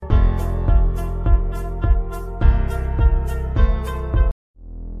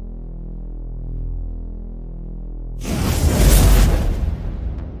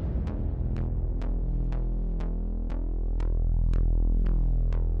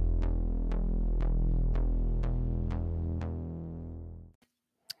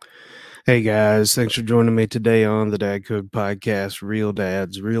Hey guys, thanks for joining me today on the Dad Code Podcast. Real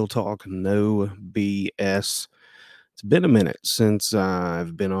dads, real talk, no BS. It's been a minute since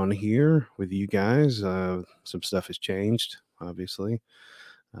I've been on here with you guys. Some stuff has changed, obviously.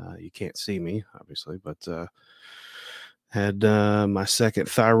 You can't see me, obviously, but had my second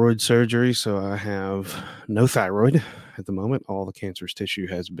thyroid surgery, so I have no thyroid at the moment. All the cancerous tissue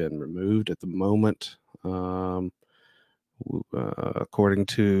has been removed at the moment. According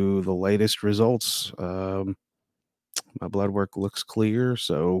to the latest results, my blood work looks clear,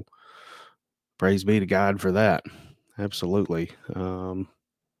 so praise be to God for that. Absolutely.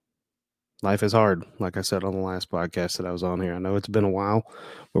 Life is hard, like I said on the last podcast that I was on here. I know it's been a while,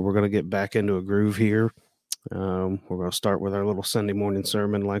 but we're going to get back into a groove here. We're going to start with our little Sunday morning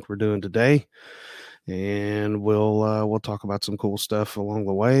sermon like we're doing today, and we'll talk about some cool stuff along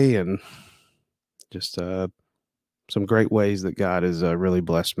the way, and just some great ways that God has really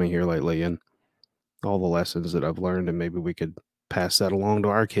blessed me here lately, and all the lessons that I've learned, and maybe we could pass that along to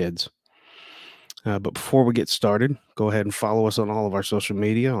our kids. But before we get started, go ahead and follow us on all of our social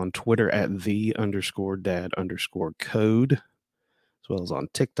media on Twitter at @the_dad_code, as well as on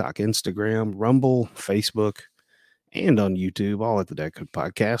TikTok, Instagram, Rumble, Facebook, and on YouTube, all at the Dad Code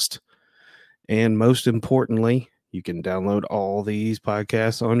Podcast. And most importantly, you can download all these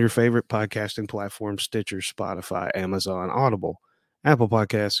podcasts on your favorite podcasting platform: Stitcher, Spotify, Amazon, Audible, Apple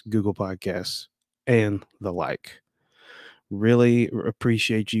Podcasts, Google Podcasts, and the like. Really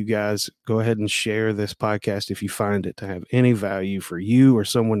appreciate you guys. Go ahead and share this podcast if you find it to have any value for you or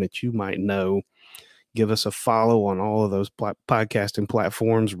someone that you might know. Give us a follow on all of those podcasting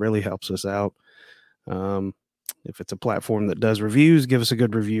platforms. Really helps us out. If it's a platform that does reviews, give us a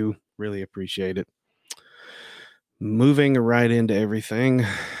good review. Really appreciate it. Moving right into everything,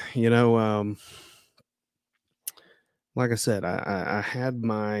 like I said, I had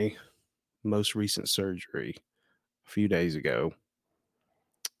my most recent surgery a few days ago.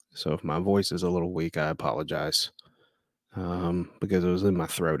 So if my voice is a little weak, I apologize. Because it was in my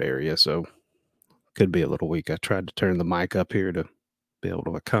throat area, so could be a little weak. I tried to turn the mic up here to be able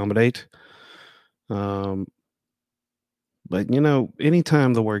to accommodate. Um, but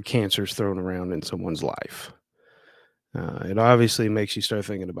anytime the word cancer is thrown around in someone's life, it obviously makes you start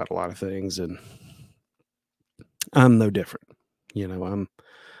thinking about a lot of things, and I'm no different. I'm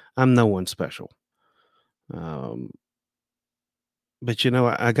no one special. Um, but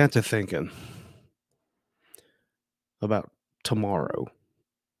I got to thinking about tomorrow,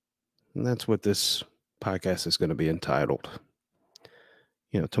 and that's what this podcast is going to be entitled.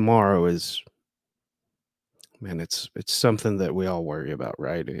 Tomorrow is, man, it's something that we all worry about,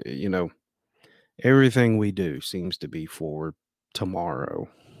 right? Everything we do seems to be for tomorrow.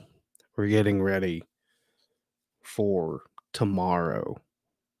 We're getting ready for tomorrow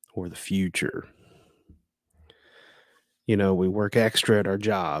or the future. We work extra at our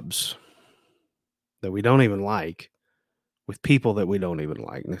jobs that we don't even like, with people that we don't even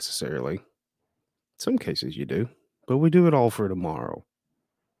like necessarily. In some cases you do, but we do it all for tomorrow.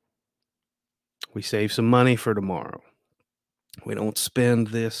 We save some money for tomorrow. We don't spend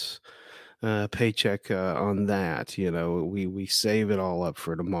this paycheck on that. We save it all up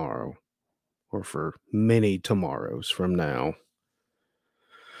for tomorrow, or for many tomorrows from now.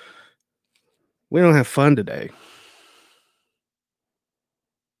 We don't have fun today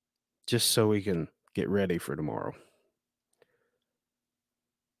just so we can get ready for tomorrow.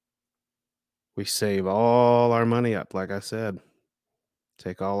 We save all our money up, like I said.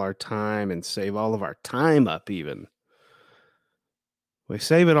 Take all our time and save all of our time up, even. We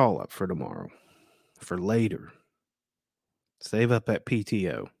save it all up for tomorrow, for later. Save up that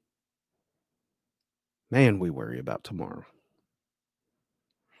PTO. Man, we worry about tomorrow.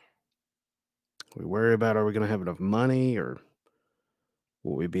 We worry about, are we going to have enough money, or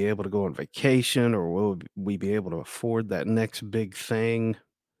will we be able to go on vacation, or will we be able to afford that next big thing,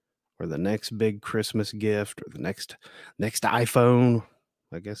 or the next big Christmas gift, or the next iPhone,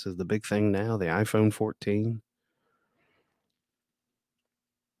 I guess is the big thing now, the iPhone 14.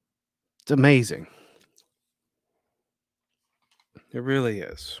 It's amazing. It really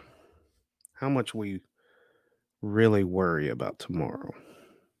is. How much we really worry about tomorrow.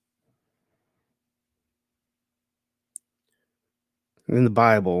 In the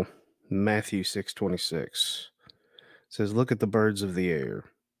Bible, Matthew 6:26 says, "Look at the birds of the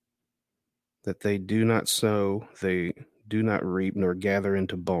air, that they do not sow, they do not reap, nor gather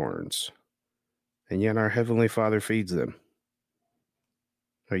into barns, and yet our heavenly Father feeds them.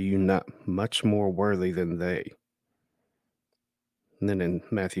 Are you not much more worthy than they?" And then in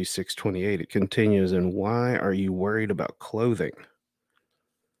Matthew 6:28, it continues, "And why are you worried about clothing?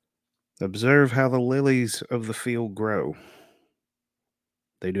 Observe how the lilies of the field grow.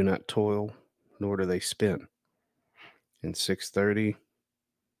 They do not toil, nor do they spin. In 6:30,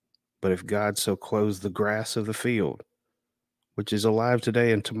 but if God so clothes the grass of the field, which is alive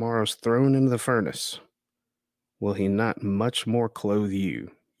today and tomorrow's thrown into the furnace, will he not much more clothe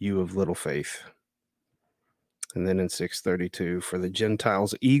you, you of little faith? And then in 6:32, for the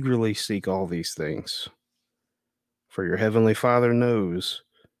Gentiles eagerly seek all these things, for your heavenly Father knows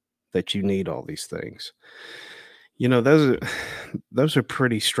that you need all these things. You know, those are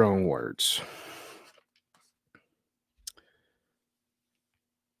pretty strong words.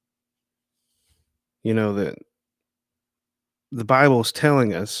 You know that the Bible is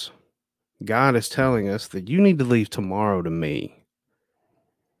telling us, God is telling us that you need to leave tomorrow to me.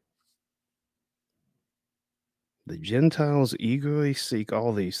 The Gentiles eagerly seek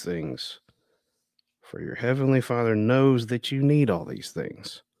all these things, for your heavenly Father knows that you need all these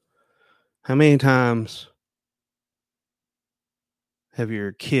things. How many times have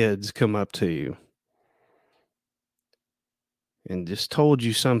your kids come up to you and just told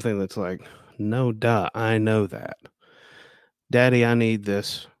you something that's like, no, duh, I know that. Daddy, I need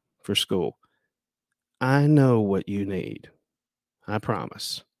this for school. I know what you need. I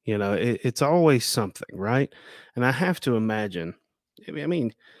promise. You know, it's always something, right? And I have to imagine, I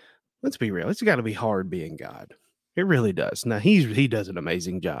mean, let's be real. It's got to be hard being God. It really does. Now, he does an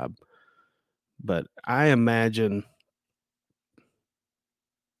amazing job. But I imagine,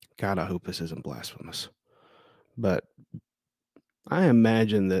 God, I hope this isn't blasphemous. But I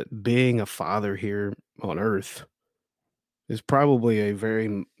imagine that being a father here on earth is probably a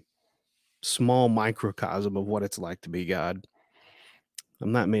very small microcosm of what it's like to be God.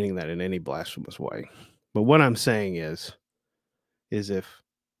 I'm not meaning that in any blasphemous way. But what I'm saying is if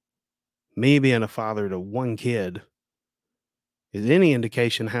me being a father to one kid is any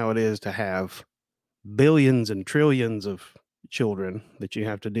indication how it is to have billions and trillions of children that you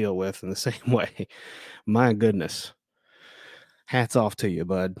have to deal with in the same way, my goodness, hats off to you,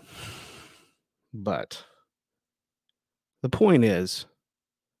 bud. But the point is,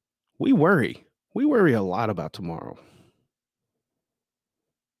 we worry. We worry a lot about tomorrow.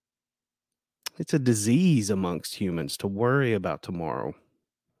 It's a disease amongst humans to worry about tomorrow.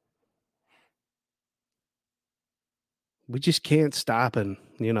 We just can't stop and,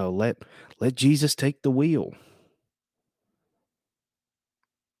 let Jesus take the wheel.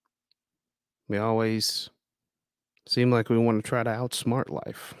 We always seem like we want to try to outsmart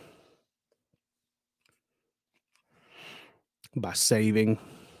life by saving,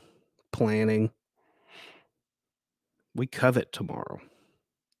 planning. We covet tomorrow.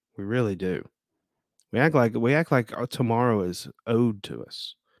 We really do. We act like tomorrow is owed to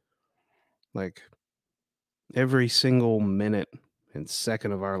us. Like every single minute and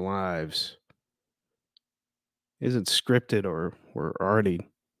second of our lives isn't scripted or we're already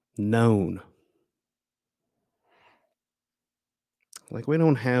known. Like we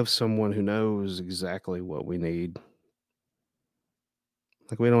don't have someone who knows exactly what we need.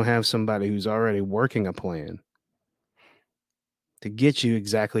 Like we don't have somebody who's already working a plan to get you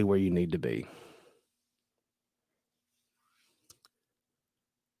exactly where you need to be.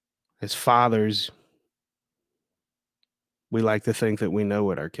 As fathers, we like to think that we know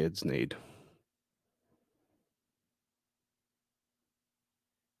what our kids need.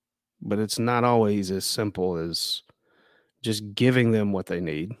 But it's not always as simple as just giving them what they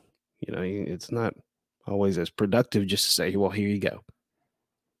need. It's not always as productive just to say, well, here you go.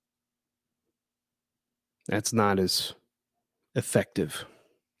 That's not as effective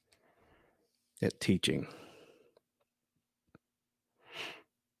at teaching.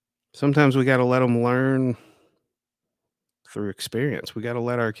 Sometimes we got to let them learn through experience. We got to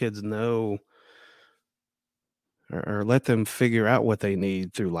let our kids know or let them figure out what they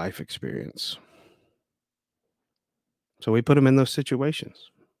need through life experience. So we put them in those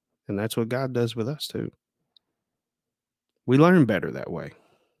situations. And that's what God does with us too. We learn better that way.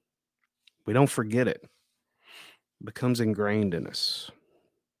 We don't forget it. It becomes ingrained in us.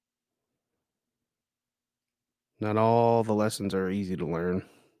 Not all the lessons are easy to learn.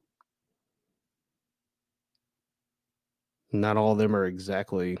 Not all of them are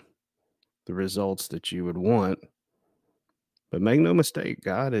exactly the results that you would want. But make no mistake,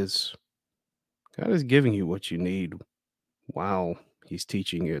 God is giving you what you need while he's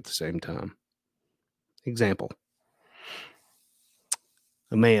teaching you at the same time. Example.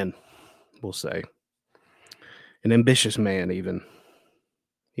 A man, we'll say. An ambitious man even.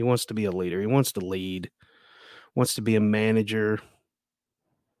 He wants to be a leader. He wants to lead. Wants to be a manager.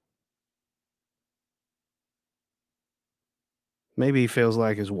 Maybe he feels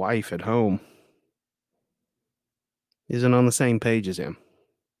like his wife at home isn't on the same page as him.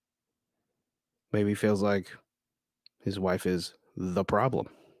 Maybe he feels like his wife is the problem.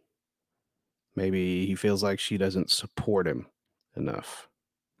 Maybe he feels like she doesn't support him enough.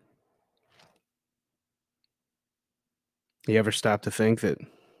 You ever stop to think that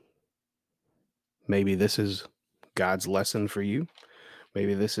maybe this is God's lesson for you?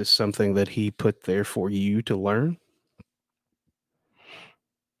 Maybe this is something that he put there for you to learn?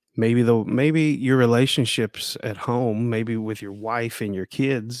 Maybe your relationships at home, maybe with your wife and your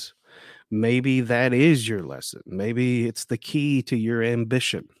kids, maybe that is your lesson. Maybe it's the key to your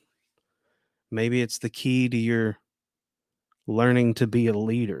ambition. Maybe it's the key to your learning to be a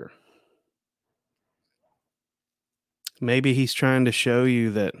leader. Maybe he's trying to show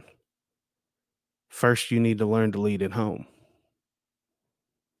you that first you need to learn to lead at home.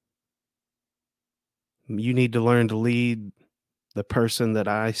 You need to learn to lead the person that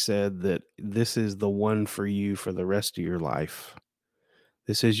I said that this is the one for you for the rest of your life.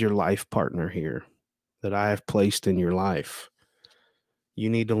 This is your life partner here that I have placed in your life. You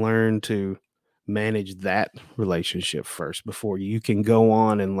need to learn to manage that relationship first before you can go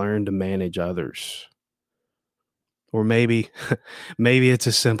on and learn to manage others. Or maybe it's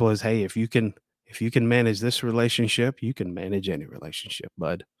as simple as, hey, if you can manage this relationship, you can manage any relationship,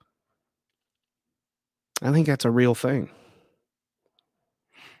 bud. I think that's a real thing.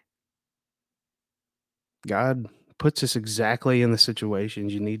 God puts us exactly in the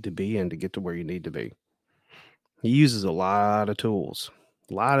situations you need to be in to get to where you need to be. He uses a lot of tools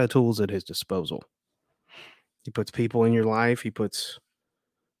at his disposal. He puts people in your life. He puts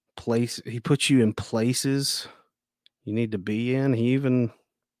you in places you need to be in. He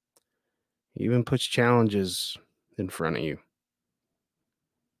even puts challenges in front of you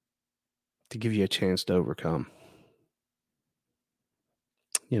to give you a chance to overcome.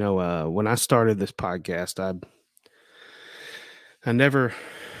 When I started this podcast, I never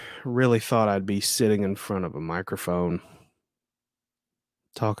really thought I'd be sitting in front of a microphone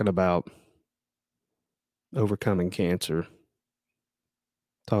talking about overcoming cancer,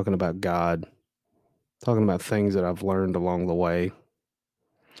 talking about God, talking about things that I've learned along the way.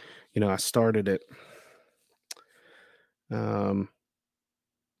 I started it.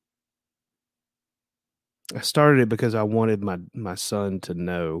 I started it because I wanted my son to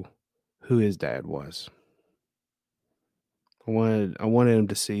know who his dad was. I wanted him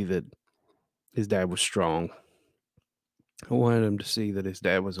to see that his dad was strong. I wanted him to see that his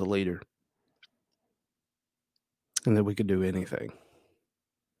dad was a leader and that we could do anything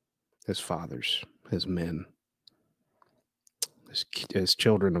as fathers, as men, as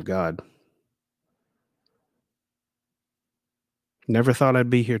children of God. Never thought I'd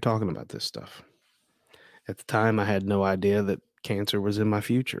be here talking about this stuff. At the time, I had no idea that cancer was in my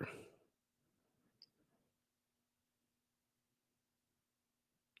future.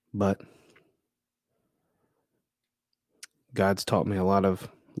 But God's taught me a lot of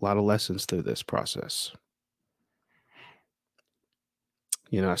lessons through this process.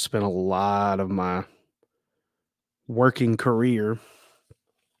 I spent a lot of my working career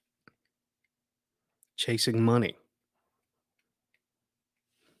chasing money,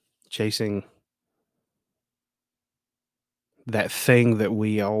 chasing that thing that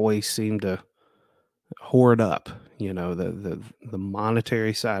we always seem to hoard up, the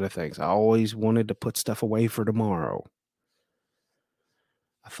monetary side of things. I always wanted to put stuff away for tomorrow.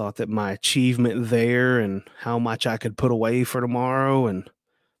 I thought that my achievement there and how much I could put away for tomorrow and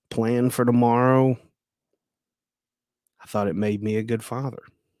plan for tomorrow, I thought it made me a good father.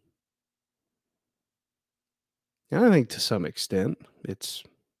 And I think to some extent it's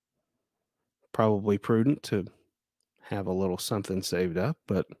probably prudent to have a little something saved up,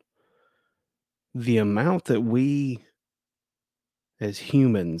 but the amount that we as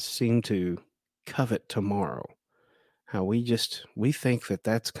humans seem to covet tomorrow, how we think that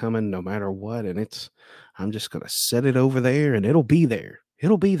that's coming no matter what, and I'm just going to set it over there and it'll be there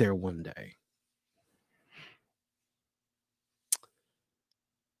one day.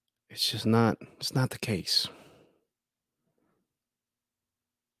 It's not the case.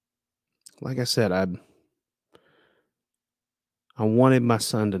 Like I said, I wanted my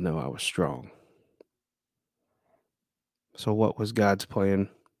son to know I was strong. So what was God's plan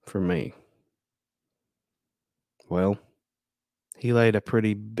for me? Well, he laid a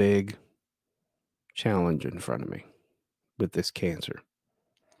pretty big challenge in front of me with this cancer.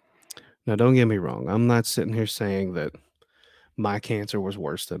 Now, don't get me wrong. I'm not sitting here saying that my cancer was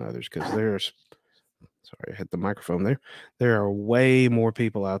worse than others, because sorry, I hit the microphone there. There are way more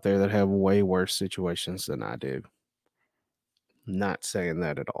people out there that have way worse situations than I do. Not saying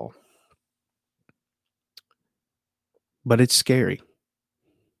that at all. But it's scary.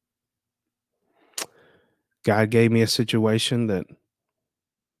 God gave me a situation that,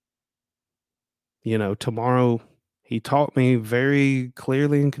 tomorrow, he taught me very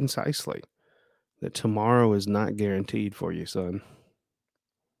clearly and concisely that tomorrow is not guaranteed for you, son.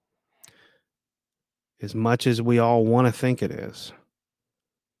 As much as we all want to think it is,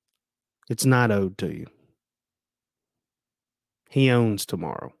 it's not owed to you. He owns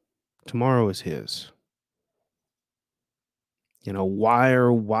tomorrow. Tomorrow is his.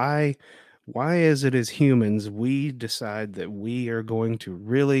 Why is it as humans we decide that we are going to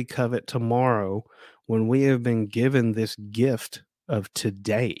really covet tomorrow when we have been given this gift of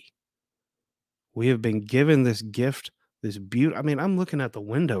today? We have been given this gift, this beauty. I mean, I'm looking out the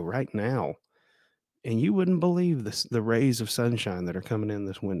window right now, and you wouldn't believe the rays of sunshine that are coming in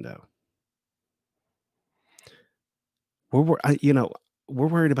this window. We're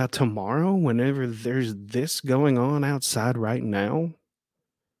worried about tomorrow whenever there's this going on outside right now.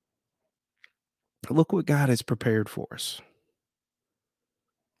 Look what God has prepared for us.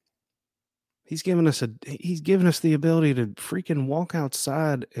 He's given us the ability to freaking walk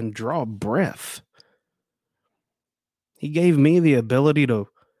outside and draw breath. He gave me the ability to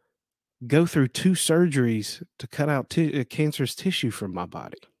go through 2 surgeries to cut out cancerous tissue from my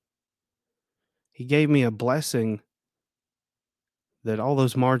body. He gave me a blessing that all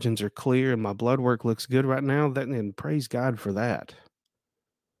those margins are clear and my blood work looks good right now. And praise God for that.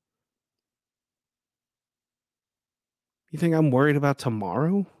 You think I'm worried about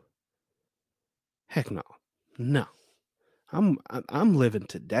tomorrow? Heck no. No. I'm living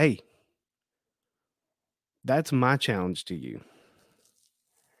today. That's my challenge to you.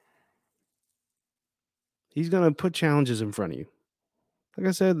 He's going to put challenges in front of you. Like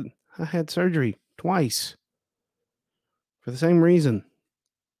I said, I had surgery twice for the same reason.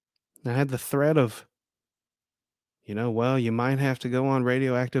 I had the threat of, you might have to go on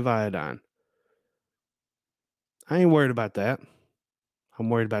radioactive iodine. I ain't worried about that. I'm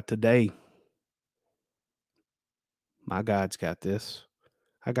worried about today. My God's got this.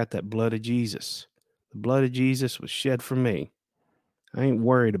 I got that blood of Jesus. The blood of Jesus was shed for me. I ain't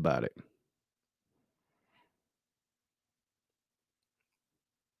worried about it.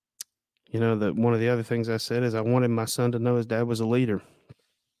 One of the other things I said is I wanted my son to know his dad was a leader.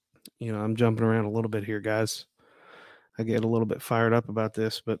 I'm jumping around a little bit here, guys. I get a little bit fired up about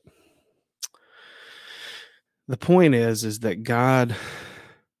this, but the point is that God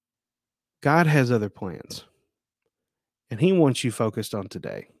has other plans, and he wants you focused on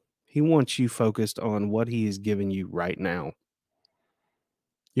today. He wants you focused on what he is giving you right now.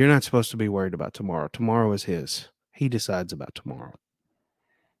 You're not supposed to be worried about tomorrow. Tomorrow is his. He decides about tomorrow.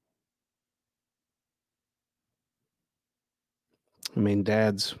 I mean,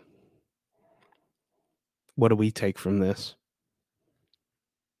 dads, what do we take from this?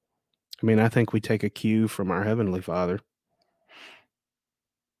 I mean, I think we take a cue from our Heavenly Father.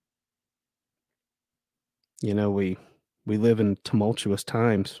 We live in tumultuous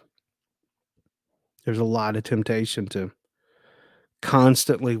times. There's a lot of temptation to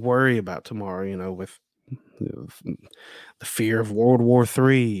constantly worry about tomorrow, with the fear of World War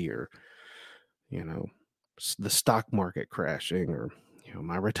III or, the stock market crashing or,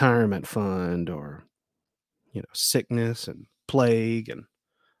 my retirement fund or, sickness and plague and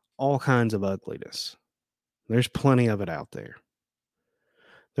all kinds of ugliness. There's plenty of it out there.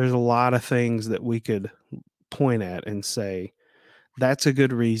 There's a lot of things that we could point at and say, that's a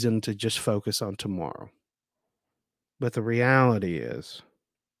good reason to just focus on tomorrow. But the reality is,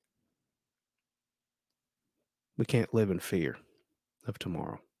 we can't live in fear of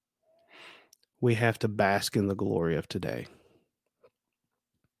tomorrow. We have to bask in the glory of today.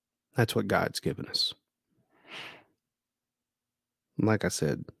 That's what God's given us. Like I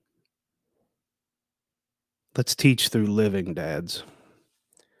said, let's teach through living, dads.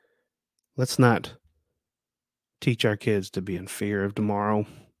 Let's not teach our kids to be in fear of tomorrow.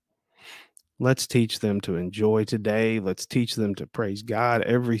 Let's teach them to enjoy today. Let's teach them to praise God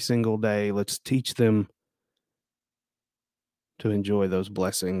every single day. Let's teach them to enjoy those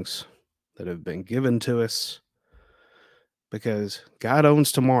blessings that have been given to us, because God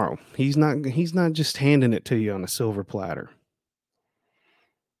owns tomorrow. He's not just handing it to you on a silver platter.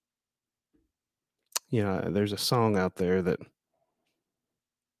 There's a song out there that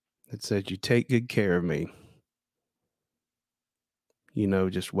says, you take good care of me. You know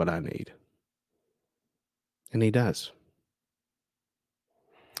just what I need. And he does.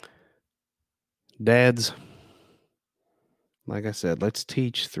 Dads, like I said, let's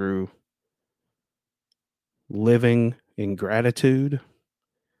teach through living in gratitude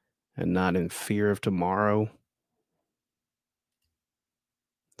and not in fear of tomorrow.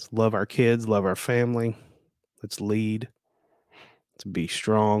 Let's love our kids, love our family. Let's lead. Let's be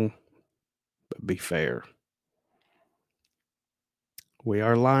strong, but be fair. We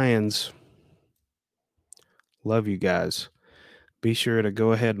are Lions. Love you guys. Be sure to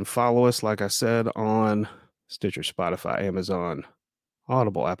go ahead and follow us, like I said, on Stitcher, Spotify, Amazon,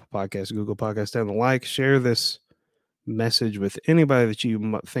 Audible, Apple Podcasts, Google Podcasts, and the like. Share this message with anybody that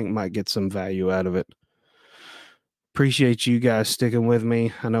you think might get some value out of it. Appreciate you guys sticking with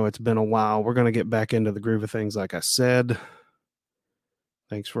me. I know it's been a while. We're going to get back into the groove of things, like I said.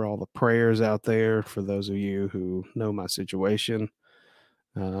 Thanks for all the prayers out there for those of you who know my situation.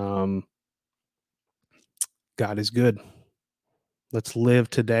 God is good. Let's live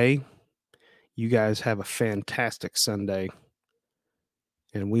today. You guys have a fantastic Sunday,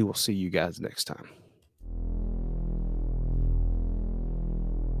 and we will see you guys next time.